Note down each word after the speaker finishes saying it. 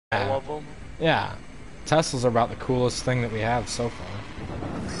All of them? Yeah. Teslas are about the coolest thing that we have so far.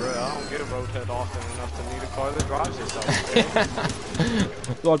 Bro, I don't get roadhead often enough to need a car that drives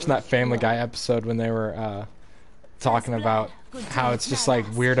itself. Watching that Family Guy episode when they were talking about how it's just like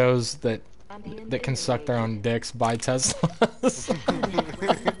weirdos that can suck their own dicks by Teslas.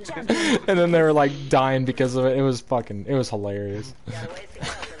 And then they were like dying because of it. It was hilarious.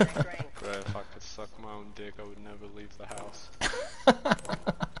 Bro, if I could suck my own dick, I would never leave the house.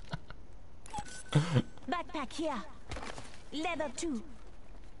 Backpack here. Level 2.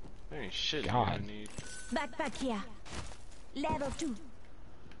 There ain't shit God. you need. Backpack here. Level 2.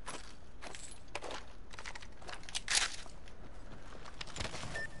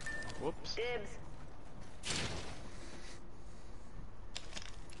 Whoops. Dibs.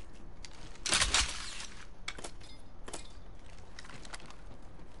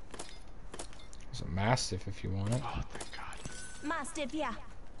 There's a Mastiff if you want it. Oh, thank God. Mastiff here.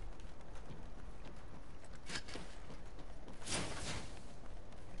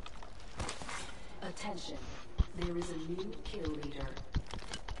 Attention, there is a new kill leader.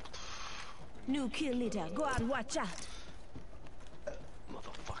 New kill leader. Go on, watch out.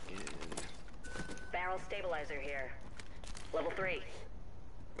 Motherfucking. Barrel stabilizer here. Level 3.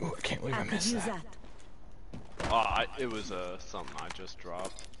 Ooh, I can't believe I I could missed use that. that. Oh, it was something I just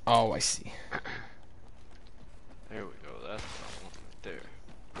dropped. Oh, I see. There we go. That's the one right there.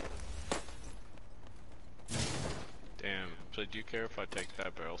 Damn. So do you care if I take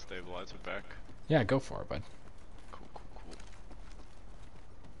that barrel stabilizer back? Yeah, go for it, bud. Cool, cool, cool.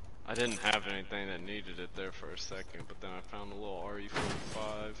 I didn't have anything that needed it there for a second, but then I found a little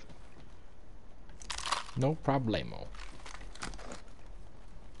RE45. No problemo.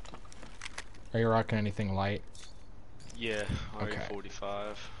 Are you rocking anything light? Yeah, Okay.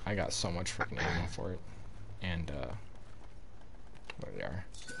 RE45. I got so much freaking ammo for it. And, what they are.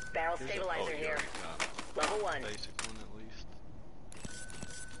 Barrel stabilizer here. Level 1. Basic one at least.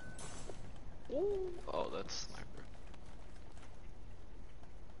 Ooh. Oh, that's sniper.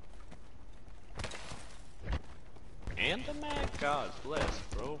 And a mag. God bless,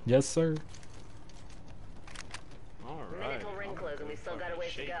 bro. Yes, sir. Alright. Minute till ring close and we still got a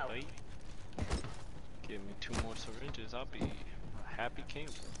ways to go. Give me 2 more syringes, I'll be a happy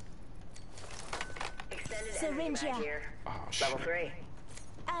camper. Extended Syringe energy mag here. here. Oh, Level shit. 3.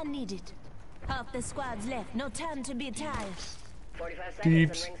 I need it. Half the squad's left. No time to be tired. 45 seconds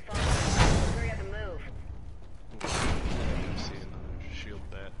Deeps. and rings falling. Hurry up and move. I see another shield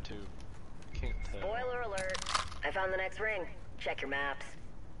bat too. Can't tell. Spoiler alert. I found the next ring. Check your maps.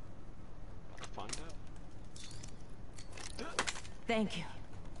 About to find out. Thank you.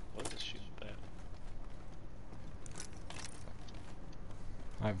 What is shield bat?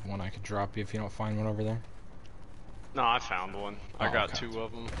 I have one I could drop you if you don't find one over there. No, I found one. I Oh, got okay. 2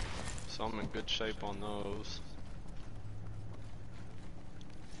 of them, so I'm in good shape on those.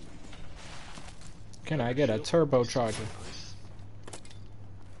 Can I get a turbocharger? Nice.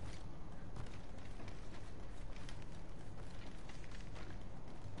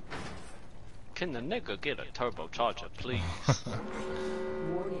 Can the nigga get a turbocharger, please?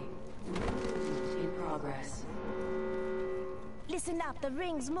 Warning, movement in progress. Listen up. The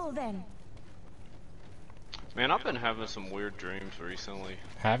ring's moving. Man, I've been having some weird dreams recently.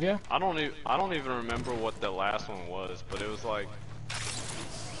 Have you? I don't even remember what the last one was, but it was like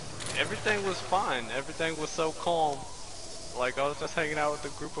everything was fine. Everything was so calm. Like I was just hanging out with a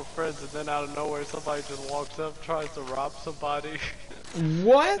group of friends, and then out of nowhere, somebody just walks up, tries to rob somebody.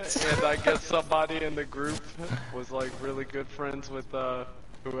 What? And I guess somebody in the group was like really good friends with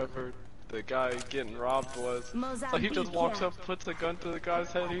whoever the guy getting robbed was. So he just walks up, puts a gun to the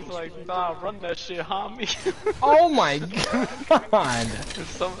guy's head. He's like, "Nah, run that shit, homie." Oh my god!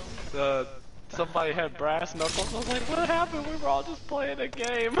 Somebody had brass knuckles. I was like, "What happened? We were all just playing a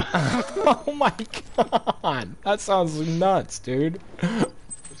game." Oh my god! That sounds nuts, dude.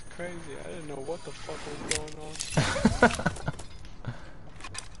 It's crazy. I didn't know what the fuck was going on.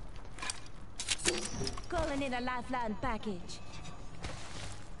 Calling in a Lifeline package.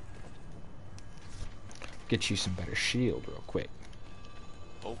 Get you some better shield real quick.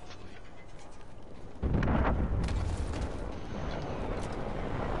 Hopefully.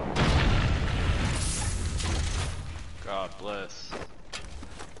 God bless.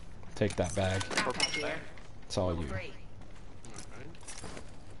 Take that bag. Backpack here. It's all Level you. 3. Alright.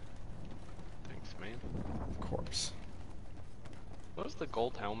 Thanks, man. Of course. What does the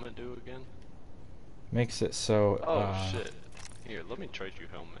gold helmet do again? Makes it so, Oh shit. Here, let me trade you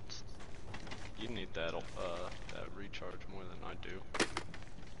helmets. You need that recharge more than I do.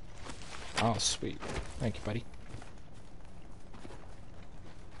 Oh, sweet. Thank you, buddy.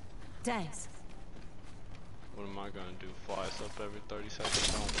 Thanks. What am I gonna do? Fly us up every 30 seconds?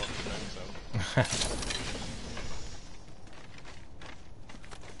 I don't fucking think so.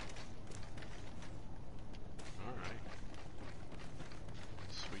 Alright.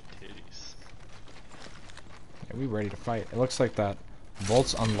 Sweet titties. Yeah, we ready to fight. It looks like that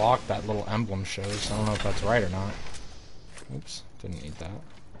Volt's unlocked that little emblem shows. I don't know if that's right or not. Oops, didn't need that.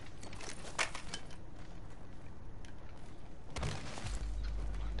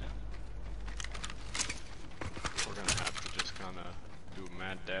 We're gonna have to just kinda do a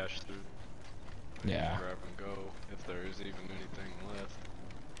mad dash through. Yeah. Grab and go, if there is even anything left.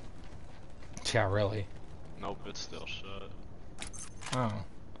 Yeah, really. Nope, it's still shut. Oh.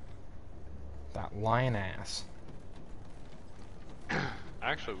 That lion ass.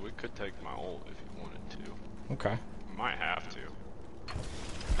 Actually, we could take my ult if you wanted to. Okay. Might have to.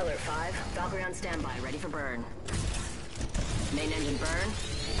 Alert 5, Valkyrie on standby, ready for burn. Main engine burn.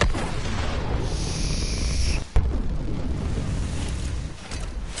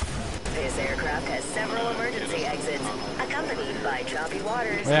 This aircraft has several emergency exits, accompanied by choppy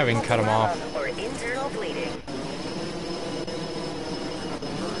waters, Yeah, we can cut 'em off. or internal bleeding.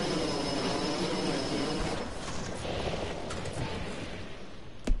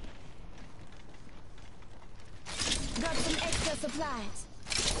 Got some extra supplies.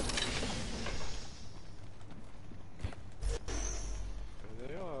 There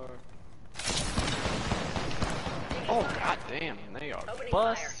they are. Oh, goddamn, they are Opening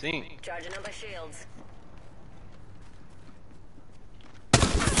busting. fire. Charging up my shields.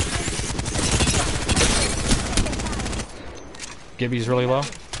 Gibby's really low.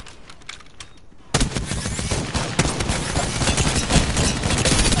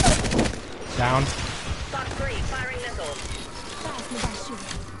 Down. Fox 3, firing missiles. Pass me that shield.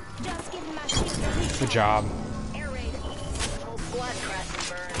 Just give my shield a reach. Good job. Air raid. Whole squad crashed and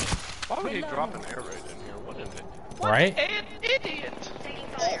burned. Why would he drop an air raid in here? What is it? Right? An idiot! Taking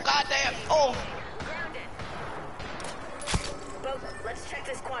Oh, fire. goddamn! Oh! Grounded. Boat, let's check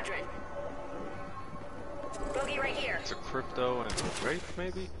this quadrant. Bogey right here. It's a crypto and a wraith,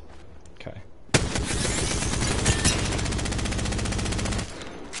 maybe? Okay.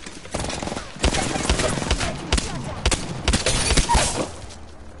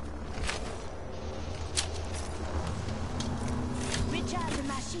 Recharging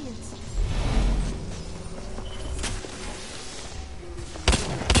my shields.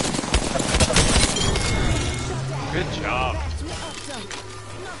 Good job. Back me up some.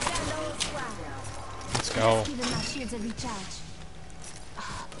 Knock down the whole squad. Let's go. Giving my shields a recharge.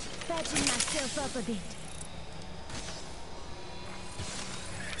 Patching myself up a bit.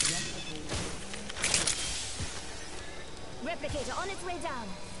 Replicator on its way down.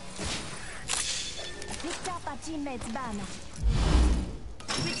 Picked up our teammate's banner.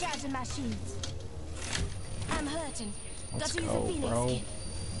 Recharging my shields. I'm hurting. Let's Got to use a go, phoenix bro. kit.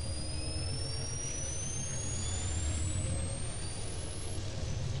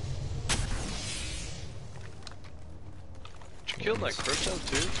 Did you kill that crypto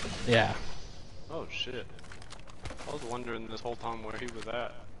too? Yeah. Oh shit. I was wondering this whole time where he was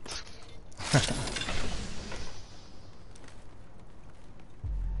at.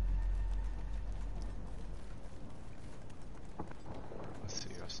 Let's see,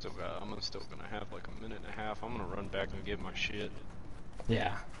 I'm still gonna have like a minute and a half. I'm gonna run back and get my shit.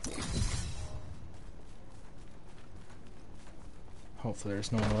 Yeah. Hopefully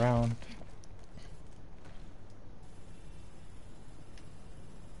there's no one around.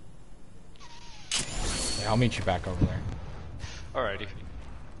 Yeah, I'll meet you back over there. Alrighty.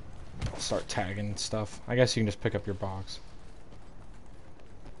 I'll start tagging stuff. I guess you can just pick up your box.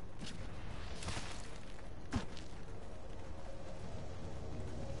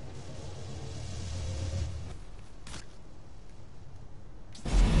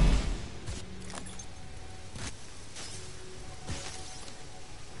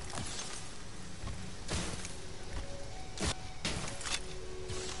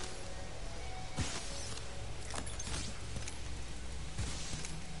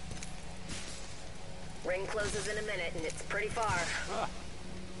 Ring closes in a minute and it's pretty far. Ah.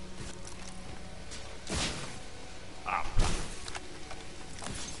 Ah.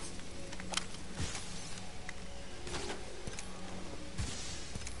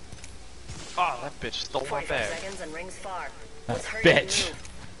 Ah, that bitch stole my 45 bag. seconds and ring's far. That Let's hurry up and bitch. move.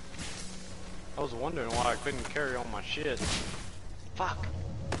 I was wondering why I couldn't carry all my shit. Fuck.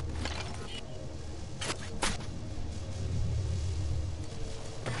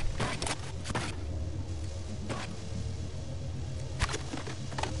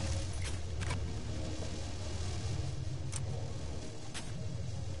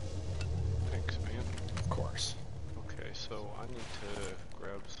 to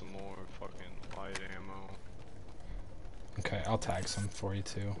grab some more fucking light ammo. Okay, I'll tag some for you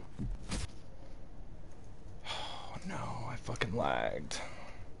too. Oh no, I fucking lagged.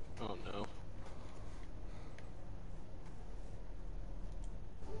 Oh no.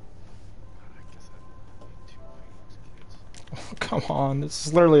 I guess I need 2 Phoenix kits. Come on, this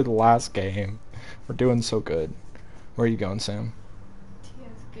is literally the last game. We're doing so good. Where are you going, Sam?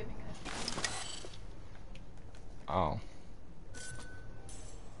 Tia's giving it. Oh,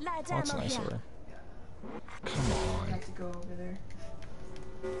 Light that's ammo nice here. of her. Come I on. have to go over there.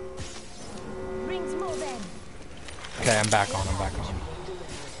 Rings moving. Okay, I'm back on.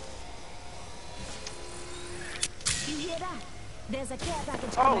 You hear that? There's a care package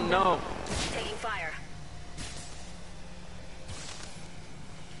Oh coming down. no! Taking fire.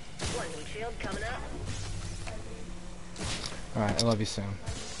 One heat shield coming up. Alright, I love you, Sam.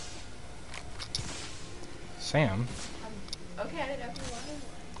 Sam? Okay, I didn't know if you wanted one.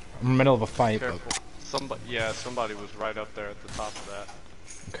 I'm in the middle of a fight, but... Careful. Somebody was right up there at the top of that.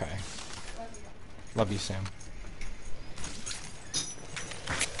 Okay. Love you, Sam.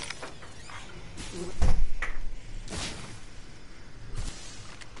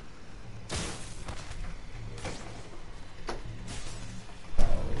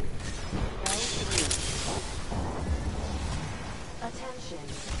 Attention.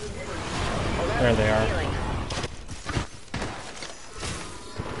 There they are. Healing.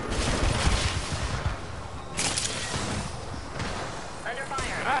 Under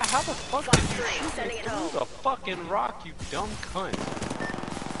fire. Ah, how the fuck Fox did you 3, shoot sending me it through home. the fucking rock, you dumb cunt?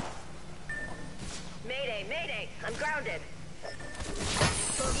 Mayday, mayday. I'm grounded.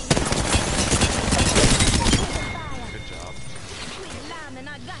 Good job. Quit lying, I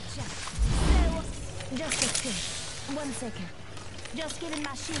gotcha. So, just a second. 1 second. Just giving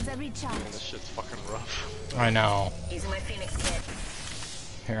my shields a recharge. This shit's fucking rough. I know. Using my Phoenix kit.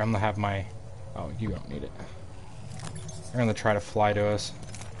 Here, I'm gonna have my... Oh, you don't need it. They're gonna try to fly to us.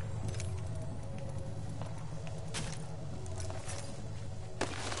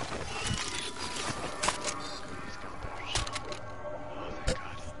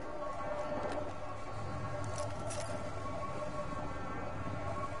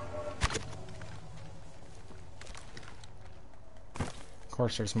 Of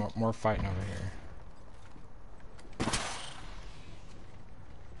course, there's more fighting over here.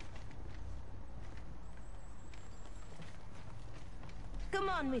 Come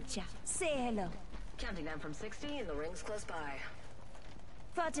on, Witcher. Say hello. Counting down from 60 and the ring's close by.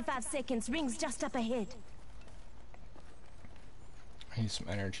 45 seconds. Rings just up ahead. I need some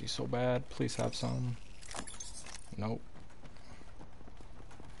energy so bad. Please have some. Nope.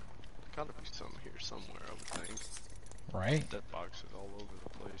 Gotta be some here somewhere, I would think. Right? Dead boxes all over the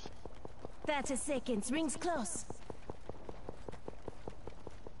place. 30 seconds. Rings close.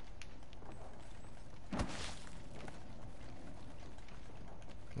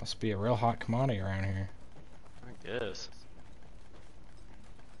 Must be a real hot commodity around here. I guess.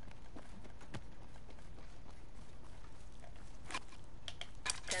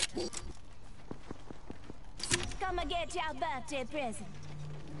 Come and get your birthday present.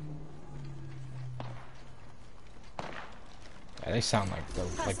 Yeah, they sound like they're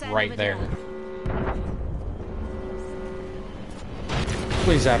like Hostile right over there. there.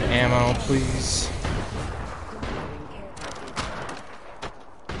 Please have ammo, please.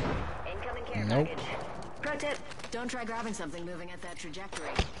 Incoming care Nope. package. Pro tip, don't try grabbing something moving at that trajectory.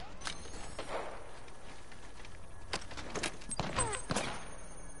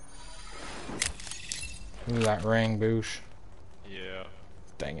 Ooh, that ring, boosh. Yeah.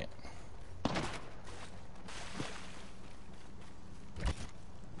 Dang it.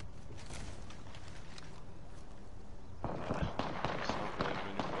 There's not really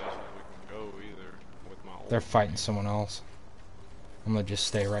many places we can go either with my They're old fighting someone else. I'm gonna just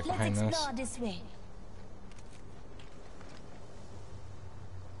stay right Let's behind this. explore this way.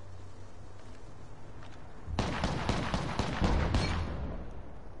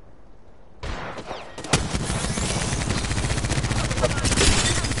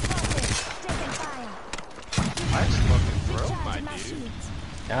 Taking fire. Nice fucking throw, my Recharging my dude. shields.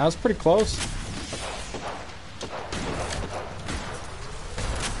 Yeah, that was pretty close.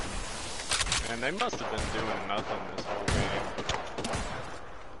 And they must have been doing nothing this whole game.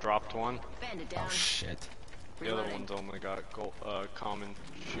 Dropped one. Bandit Oh down. shit. The other one's only got gold, common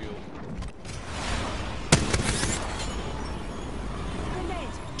shield.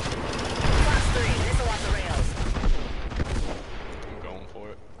 Grenade. Fox 3, missile off the rails. I'm going for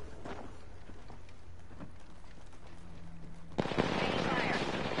it. Taking fire.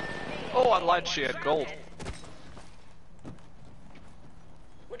 Oh, I lied. She had gold.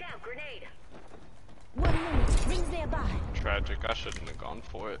 Grenade. 1 minute. Rings nearby. Tragic. I shouldn't have gone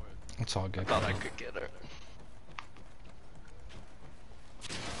for it. It's all good. Thought I could get her.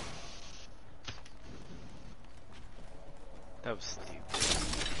 That was stupid.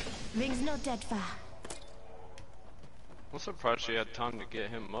 Rings not that far. I'm surprised she had time to get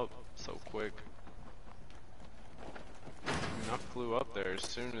him up so quick. I mean, I flew up there as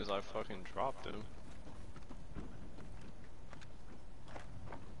soon as I fucking dropped him.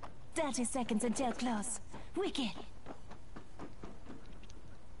 30 seconds until close. Wicked.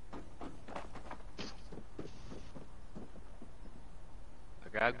 I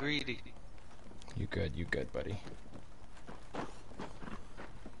got greedy. You good, buddy.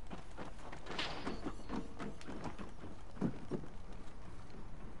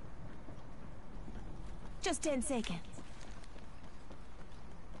 Just 10 seconds.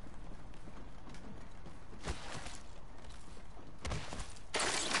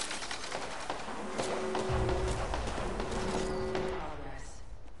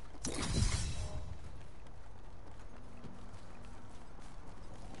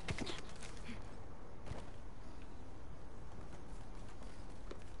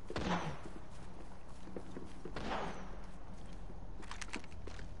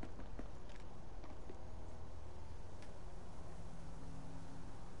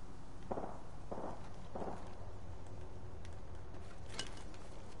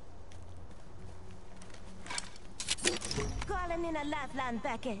 Calling in a Lifeline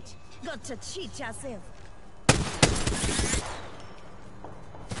package. Got to cheat yourself.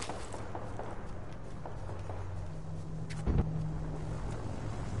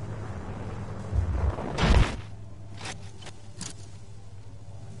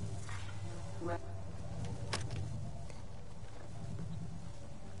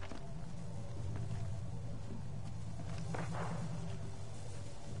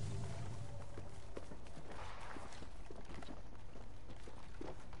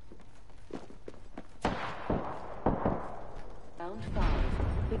 Round 5.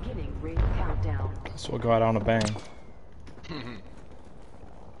 Beginning ring countdown. So we'll go out on a bang.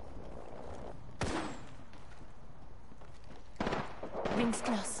 Rings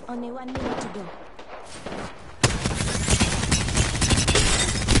close. Only 1 minute to go.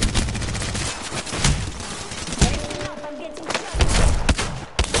 I'm getting shot.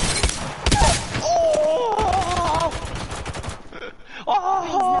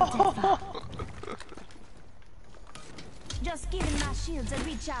 Just giving my shields a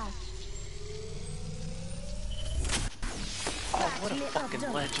recharge. Oh, what a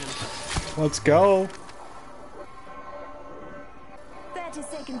fucking legend. Let's go. 30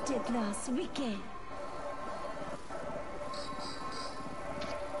 seconds till close. Wicked.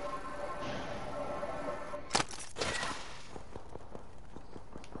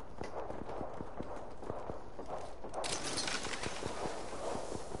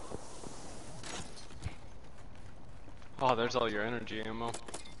 Oh, there's all your energy ammo.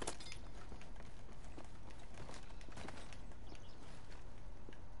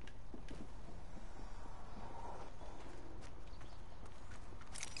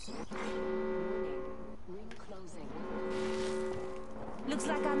 Ring closing. Looks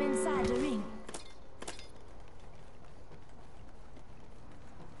like I'm inside the ring.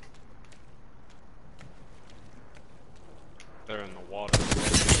 They're in the water.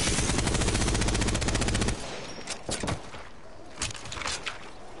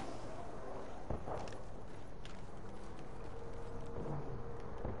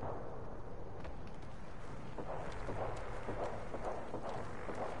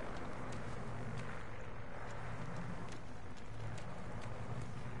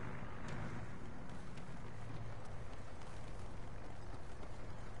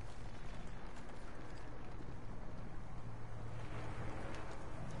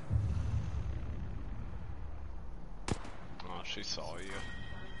 Oh, she saw you.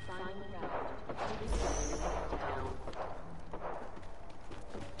 Final round. Beginning ring countdown.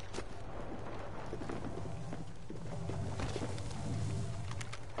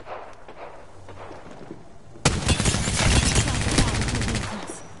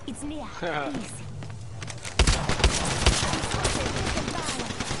 It's near. Easy.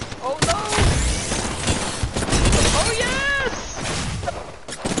 Oh no! Oh yes!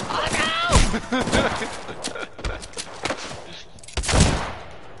 Oh no!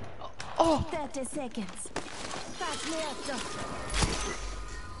 30 seconds. Pass me up, doctor.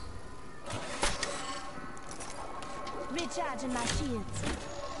 Recharging my shields.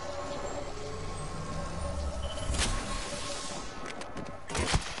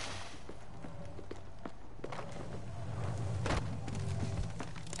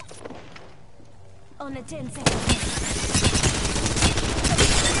 Only 10 seconds.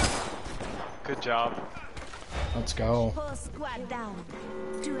 Good job. Let's go. Whole squad down.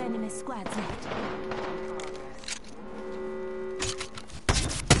 2 enemy squads left.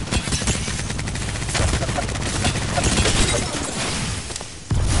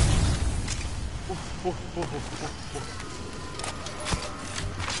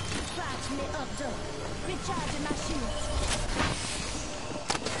 Patch me up, though. Recharging my shields.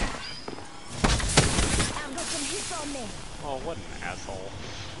 I've got some hits on me. Oh, what an asshole.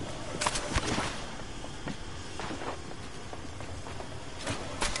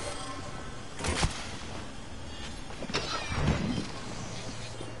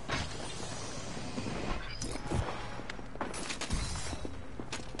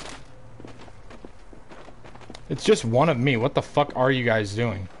 It's just one of me. What the fuck are you guys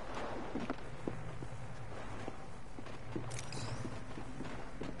doing?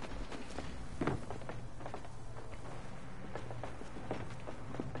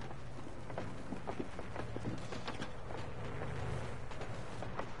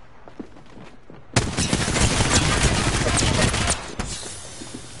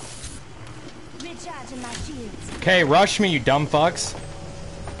 Recharging my shields. Okay, rush me, you dumb fucks.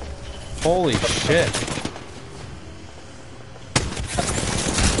 Holy shit.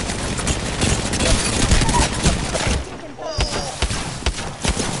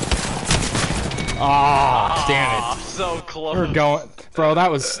 Ah, damn it. So close. We're going, bro. That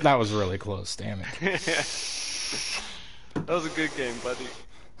was really close. Damn it. That was a good game, buddy.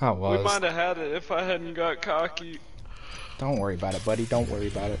 That We was. might have had it if I hadn't got cocky. Don't worry about it, buddy. Don't worry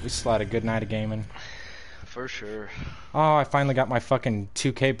about it. We still had a good night of gaming. For sure. Oh, I finally got my fucking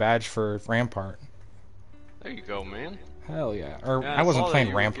 2K badge for Rampart. There you go, man. Hell yeah. Or Yeah, I wasn't saw that playing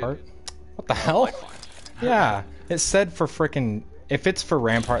you were Rampart. getting- What the hell? Lifeline. Yeah, it said for frickin'. If it's for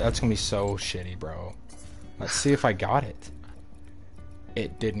Rampart, that's gonna be so shitty, bro. Let's see if I got it.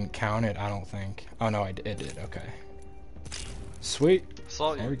 It didn't count it, I don't think. Oh no, it did. Okay. Sweet.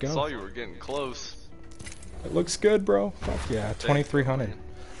 Saw There you. we go. Saw you were getting close. It looks good, bro. Fuck yeah, 2300.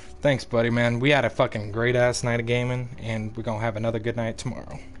 Thanks, buddy, man. We had a fucking great ass night of gaming, and we're gonna have another good night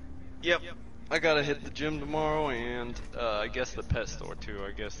tomorrow. Yep. I gotta hit the gym tomorrow, and I guess the pet store too.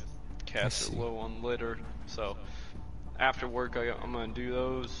 I guess cats are see. low on litter, so after work I'm gonna do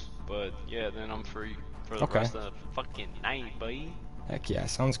those. But yeah, then I'm free for the Okay. rest of the fucking night, buddy. Heck yeah,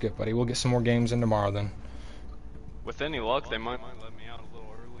 sounds good, buddy. We'll get some more games in tomorrow then. With any luck, they might let me out a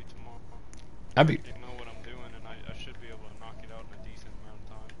little early tomorrow. I'd be. You know what I'm doing, and I should be able to knock it out in a decent amount of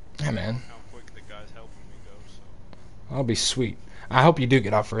time. Yeah, man. How quick the guy's helping me go, so. I'll be sweet. I hope you do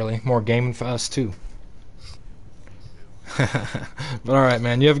get off early. More gaming for us too. But alright,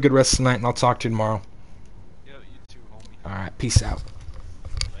 man. You have a good rest of the night, and I'll talk to you tomorrow. Yeah, you too, homie. Alright, peace out.